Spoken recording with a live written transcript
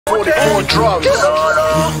44 drums.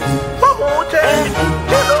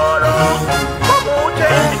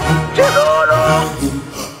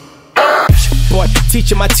 Boy,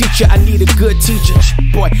 teacher, my teacher, I need a good teacher.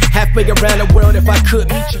 Boy, halfway around the world if I could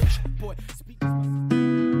meet you. Boy,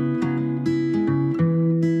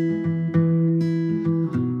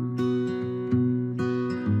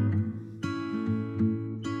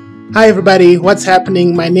 Hi everybody, what's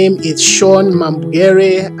happening? My name is Sean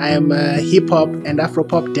Mambwere. I am a hip-hop and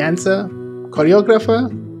Afro-pop dancer, choreographer,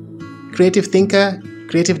 creative thinker,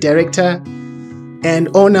 creative director, and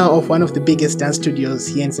owner of one of the biggest dance studios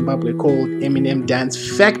here in Zimbabwe called Eminem Dance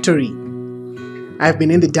Factory. I've been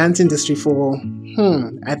in the dance industry for,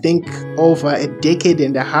 I think over a decade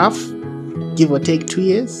and a half, give or take 2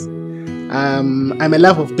 years. I'm a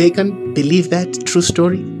lover of bacon, believe that, true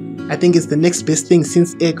story. I think it's the next best thing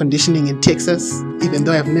since air conditioning in Texas, even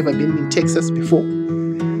though I've never been in Texas before.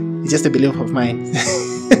 It's just a belief of mine.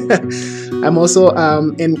 I'm also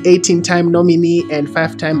an 18-time nominee and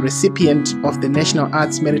 5-time recipient of the National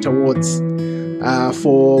Arts Merit Awards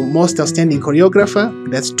for Most Outstanding Choreographer,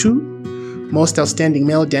 that's 2, Most Outstanding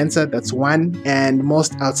Male Dancer, that's 1, and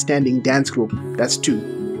Most Outstanding Dance Group, that's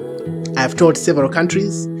 2. I've toured several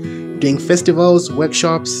countries, doing festivals,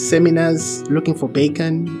 workshops, seminars, looking for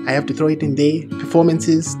bacon, I have to throw it in there,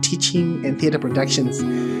 performances, teaching, and theater productions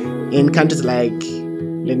in countries like,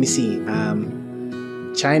 let me see,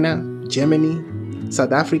 China, Germany,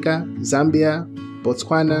 South Africa, Zambia,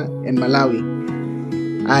 Botswana, and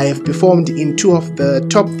Malawi. I have performed in 2 of the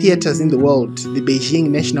top theaters in the world, the Beijing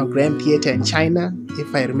National Grand Theater in China,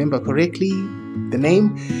 if I remember correctly, the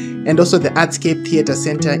name, and also the Artscape Theatre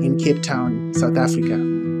Center in Cape Town, South Africa.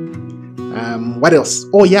 What else?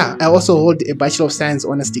 Oh yeah, I also hold a Bachelor of Science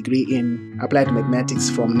honors degree in Applied Mathematics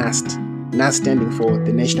from NAST. NAST standing for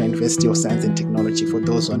the National University of Science and Technology, for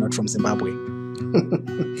those who are not from Zimbabwe.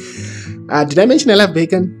 Did I mention I love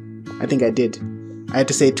bacon? I think I did. I had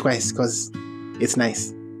to say it twice because it's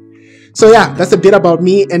nice. So yeah, that's a bit about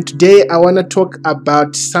me, and today I want to talk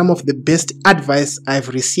about some of the best advice I've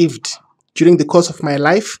received during the course of my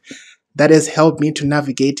life that has helped me to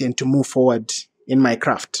navigate and to move forward in my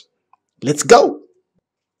craft. Let's go!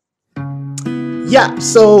 Yeah,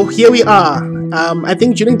 so here we are. I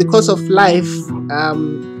think during the course of life,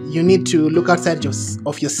 you need to look outside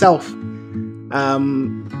of yourself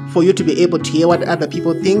for you to be able to hear what other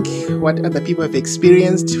people think, what other people have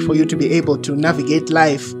experienced, for you to be able to navigate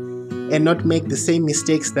life and not make the same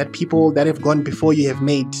mistakes that people that have gone before you have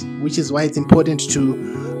made, which is why it's important to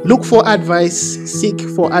look for advice, seek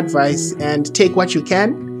for advice, and take what you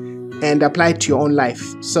can and apply it to your own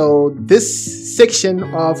life. So this section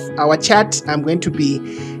of our chat, I'm going to be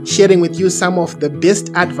sharing with you some of the best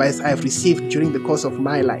advice I've received during the course of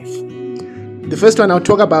my life. The first one I'll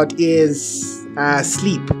talk about is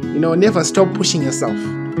sleep. Never stop pushing yourself.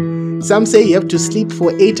 Some say you have to sleep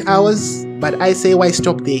for 8 hours, but I say why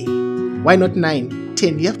stop there? Why not 9,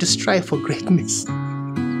 10? You have to strive for greatness.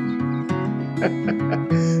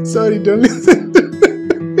 Sorry, don't listen.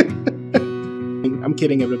 I'm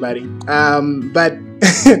kidding, everybody. But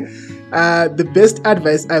the best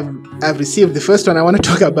advice I've received, the first one I want to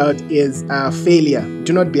talk about is failure.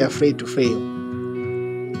 Do not be afraid to fail.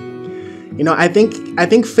 I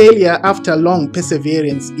think failure after long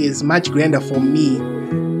perseverance is much grander for me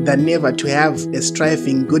than never to have a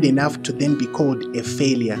striving good enough to then be called a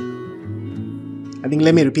failure.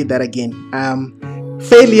 Let me repeat that again.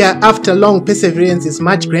 Failure after long perseverance is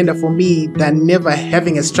much grander for me than never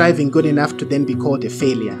having a striving good enough to then be called a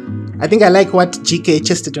failure. I think I like what G.K.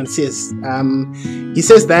 Chesterton says. He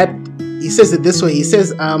says it this way. He says,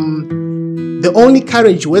 the only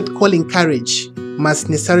courage worth calling courage must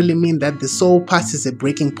necessarily mean that the soul passes a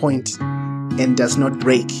breaking point and does not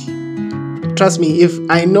break. Trust me, if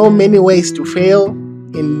I know many ways to fail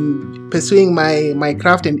in pursuing my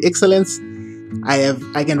craft and excellence,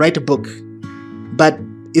 I can write a book. But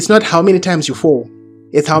it's not how many times you fall,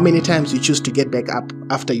 it's how many times you choose to get back up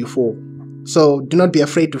after you fall. So do not be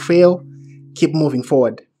afraid to fail, keep moving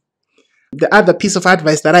forward. The other piece of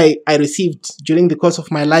advice that I received during the course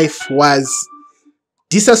of my life was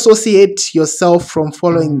disassociate yourself from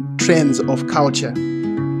following trends of culture.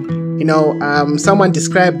 Someone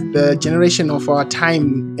described the generation of our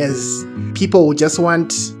time as people who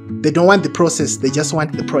they don't want the process, they just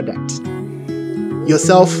want the product.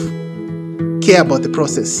 Yourself, care about the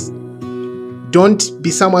process. Don't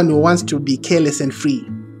be someone who wants to be careless and free.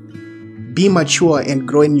 Be mature and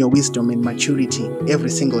grow in your wisdom and maturity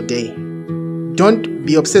every single day. Don't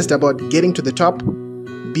be obsessed about getting to the top.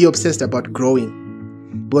 Be obsessed about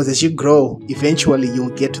growing. Because as you grow, eventually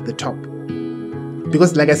you'll get to the top.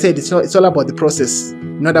 Because like I said, it's all about the process.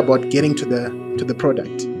 not about getting to the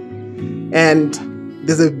product. And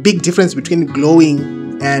there's a big difference between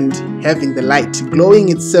glowing and having the light. Glowing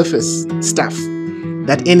is surface stuff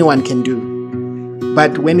that anyone can do.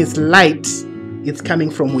 But when it's light, it's coming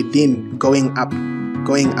from within, going up,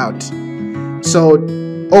 going out. So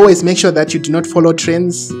always make sure that you do not follow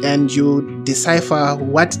trends and you decipher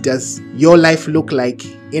what does your life look like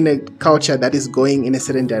in a culture that is going in a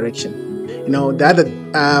certain direction. You know, the other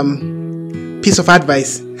piece of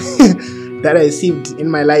advice that I received in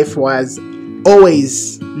my life was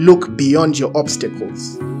always look beyond your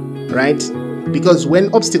obstacles, right? Because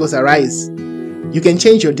when obstacles arise, you can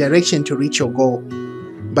change your direction to reach your goal.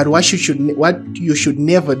 But what you should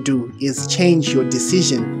never do is change your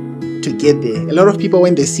decision to get there. A lot of people,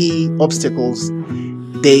 when they see obstacles,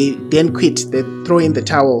 they then quit. They throw in the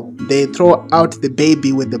towel. They throw out the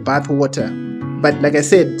baby with the bathwater. But like I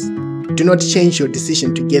said, do not change your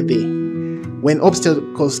decision to get there. When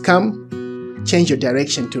obstacles come, change your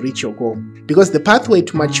direction to reach your goal. Because the pathway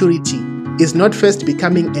to maturity is not first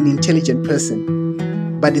becoming an intelligent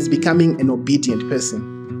person, but it's becoming an obedient person.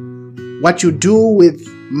 What you do with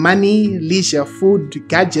money, leisure, food,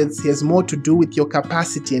 gadgets has more to do with your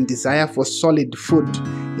capacity and desire for solid food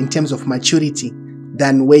in terms of maturity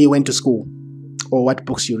than where you went to school or what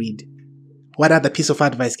books you read. What other piece of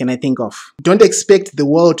advice can I think of? Don't expect the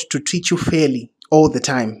world to treat you fairly all the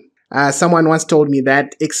time. Someone once told me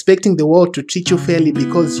that expecting the world to treat you fairly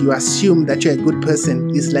because you assume that you're a good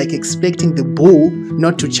person is like expecting the bull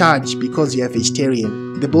not to charge because you're a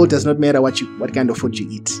vegetarian. The bull does not matter what kind of food you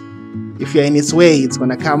eat. If you're in its way, it's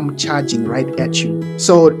going to come charging right at you.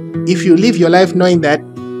 So if you live your life knowing that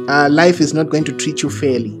life is not going to treat you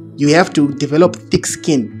fairly, you have to develop thick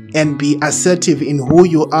skin and be assertive in who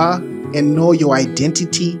you are and know your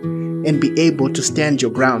identity and be able to stand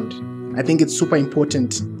your ground. I think it's super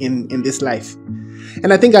important in this life.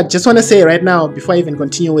 And I think I just want to say right now, before I even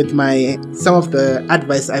continue with some of the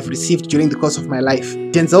advice I've received during the course of my life,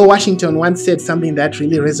 Denzel Washington once said something that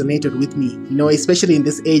really resonated with me, you know, especially in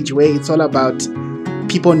this age where it's all about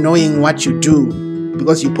people knowing what you do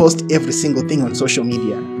because you post every single thing on social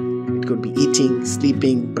media. It could be eating,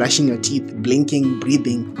 sleeping, brushing your teeth, blinking,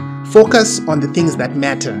 breathing. Focus on the things that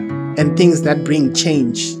matter and things that bring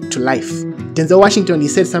change to life. Denzel Washington, he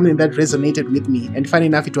said something that resonated with me, and funny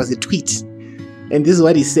enough, it was a tweet. And this is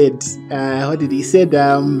what he said. What did he say?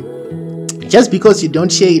 Just because you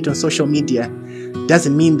don't share it on social media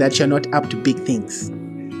doesn't mean that you're not up to big things.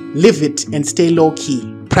 Live it and stay low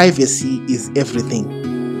key. Privacy is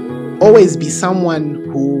everything. Always be someone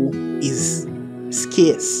who is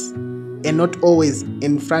scarce and not always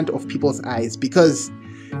in front of people's eyes. Because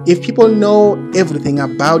if people know everything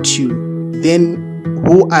about you, then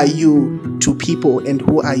who are you to people and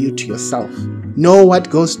who are you to yourself? Know what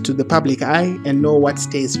goes to the public eye and know what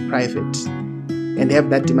stays private, and have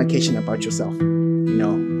that demarcation about yourself. You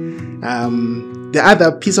know, the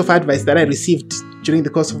other piece of advice that I received during the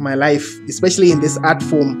course of my life, especially in this art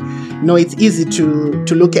form, you know, it's easy to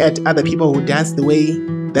look at other people who dance the way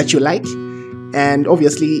that you like, and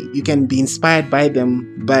obviously you can be inspired by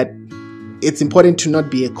them, but it's important to not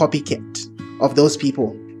be a copycat of those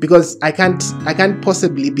people, because I can't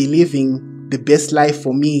possibly be living the best life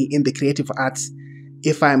for me in the creative arts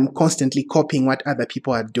if I'm constantly copying what other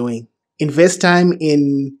people are doing. Invest time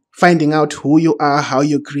in finding out who you are, how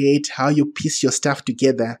you create, how you piece your stuff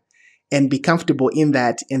together, and be comfortable in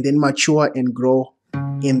that, and then mature and grow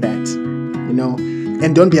in that, you know.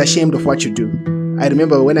 And don't be ashamed of what you do. I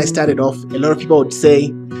remember when I started off, a lot of people would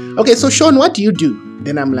say, okay, so Sean, what do you do?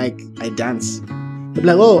 Then I'm like, I dance. They'd be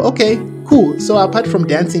like, oh, okay, cool. So apart from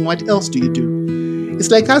dancing, what else do you do? It's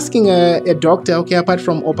like asking a doctor, okay, apart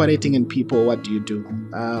from operating on people, what do you do?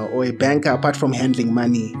 Or a banker, apart from handling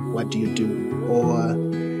money, what do you do? Or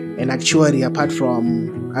an actuary, apart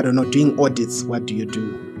from, I don't know, doing audits, what do you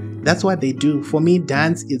do? That's what they do. For me,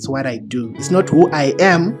 dance is what I do. It's not who I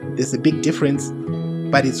am. There's a big difference,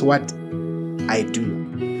 but it's what I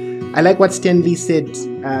do. I like what Stan Lee said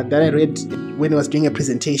that I read when he was doing a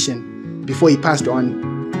presentation before he passed on.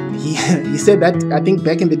 He said that, I think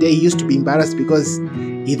back in the day, he used to be embarrassed because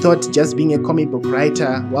he thought just being a comic book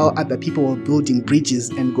writer while other people were building bridges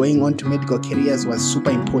and going on to medical careers was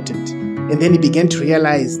super important. And then he began to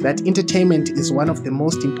realize that entertainment is one of the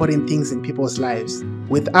most important things in people's lives.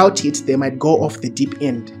 Without it, they might go off the deep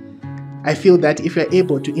end. I feel that if you're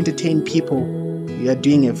able to entertain people, you are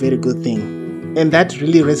doing a very good thing. And that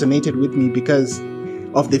really resonated with me because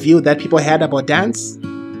of the view that people had about dance.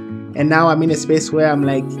 And now I'm in a space where I'm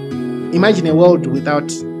like, imagine a world without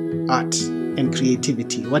art and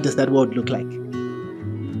creativity. What does that world look like?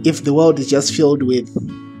 If the world is just filled with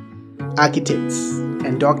architects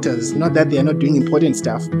and doctors. Not that they are not doing important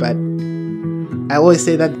stuff, but I always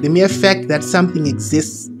say that the mere fact that something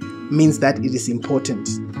exists means that it is important.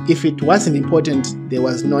 If it wasn't important, there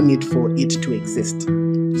was no need for it to exist.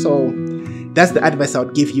 So that's the advice I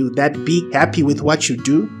would give you, that be happy with what you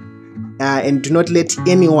do, and do not let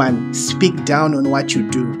anyone speak down on what you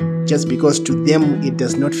do just because to them it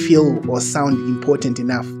does not feel or sound important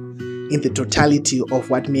enough in the totality of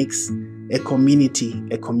what makes a community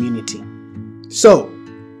a community. So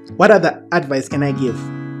what other advice can I give?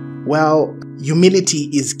 Well, humility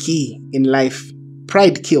is key in life.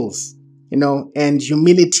 Pride kills, and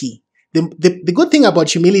humility. The good thing about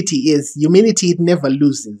humility is it never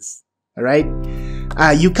loses. All right.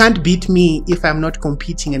 You can't beat me if I'm not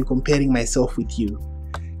competing and comparing myself with you.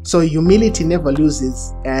 So humility never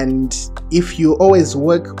loses. And if you always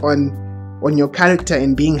work on your character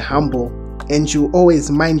and being humble, and you always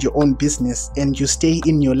mind your own business and you stay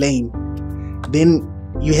in your lane, then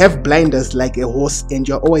you have blinders like a horse and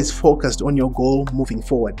you're always focused on your goal moving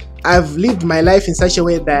forward. I've lived my life in such a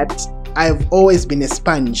way that I've always been a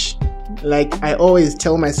sponge. Like I always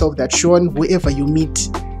tell myself that, Sean, whoever you meet,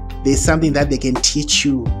 there's something that they can teach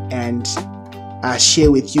you and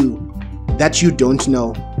share with you that you don't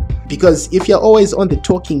know. Because if you're always on the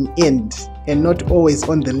talking end and not always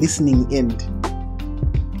on the listening end,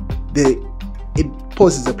 it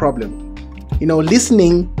poses a problem.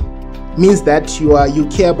 Listening means that you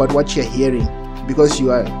care about what you're hearing, because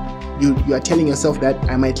you are telling yourself that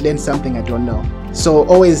I might learn something I don't know. So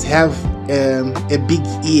always have a big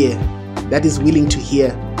ear that is willing to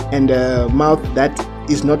hear and a mouth that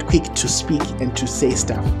is not quick to speak and to say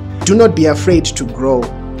stuff. Do not be afraid to grow,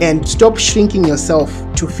 and stop shrinking yourself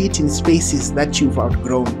to fit in spaces that you've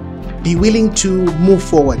outgrown. Be willing to move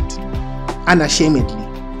forward unashamedly.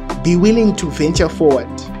 Be willing to venture forward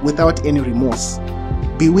without any remorse.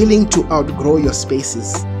 Be willing to outgrow your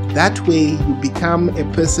spaces. That way you become a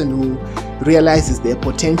person who realizes their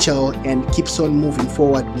potential and keeps on moving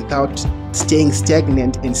forward without staying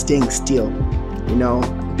stagnant and staying still.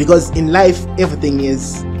 Because in life everything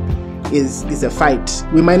is a fight.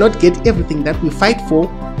 We might not get everything that we fight for,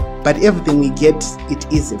 but everything we get,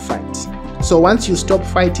 it is a fight. So once you stop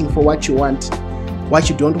fighting for what you want, what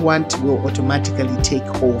you don't want will automatically take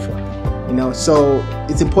over. So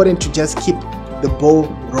it's important to just keep the ball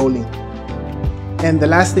rolling. And the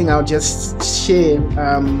last thing I'll just share,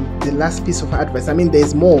 the last piece of advice,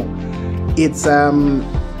 there's more. It's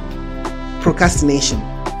procrastination.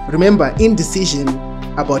 Remember, indecision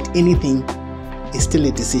about anything is still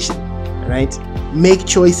a decision, right? Make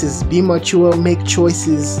choices, be mature, make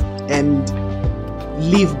choices, and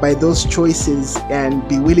live by those choices, and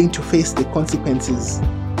be willing to face the consequences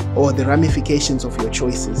or the ramifications of your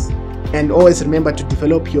choices. And always remember to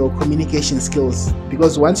develop your communication skills,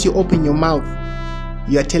 because once you open your mouth,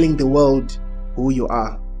 you are telling the world who you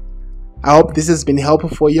are. I hope this has been helpful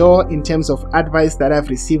for you in terms of advice that I've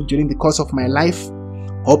received during the course of my life.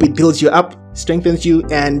 Hope it builds you up, strengthens you,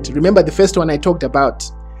 and remember the first one I talked about,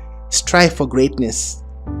 strive for greatness.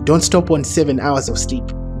 Don't stop on 7 hours of sleep.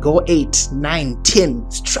 Go 8, 9,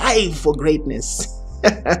 10. Strive for greatness.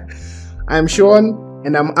 I'm Sean,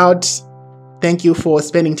 and I'm out. Thank you for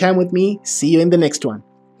spending time with me. See you in the next one.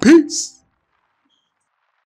 Peace.